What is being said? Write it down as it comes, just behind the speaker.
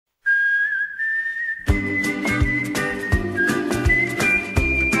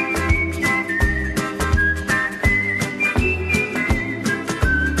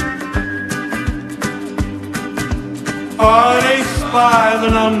by the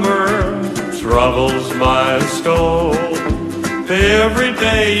number, troubles by the score. Every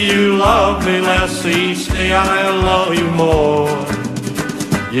day you love me less, each day I love you more.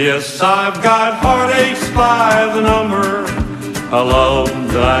 Yes, I've got heartaches by the number, a love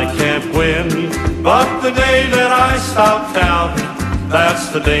that I can't win. But the day that I stop counting, that's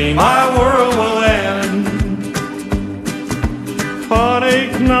the day my world will end.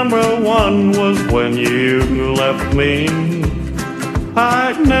 Heartache number one was when you left me.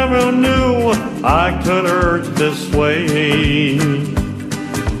 I never knew I could hurt this way.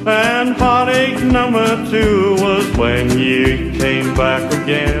 And heartache number two was when you came back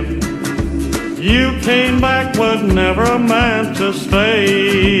again. You came back but never meant to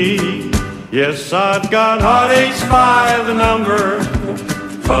stay. Yes, I've got heartaches by the number,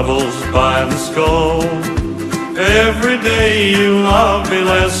 troubles by the score. Every day you love me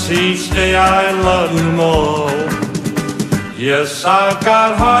less, each day I love you more. Yes, I've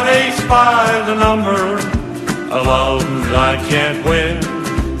got heartaches by the number, a love that I can't win.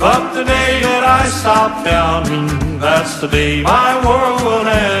 But the day that I stop counting, that's the day my world will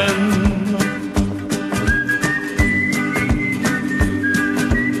end.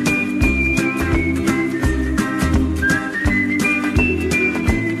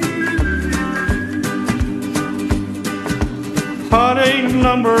 Heartache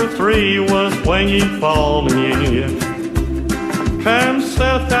number three was when you called me and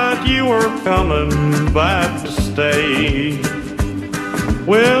said that you were coming back to stay.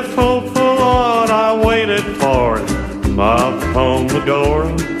 With hopeful heart I waited for it, knocked on the door.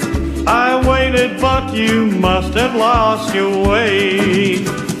 I waited but you must have lost your way.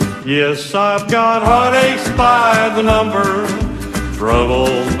 Yes, I've got heartaches by the number,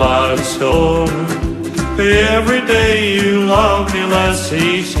 troubles by the score. Every day you love me less,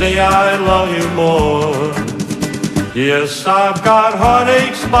 each day I love you more. Yes, I've got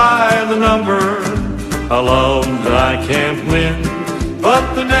heartaches by the number, a love that I can't win.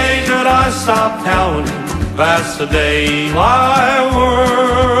 But the day that I stop counting, that's the day my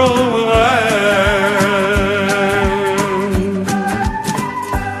world will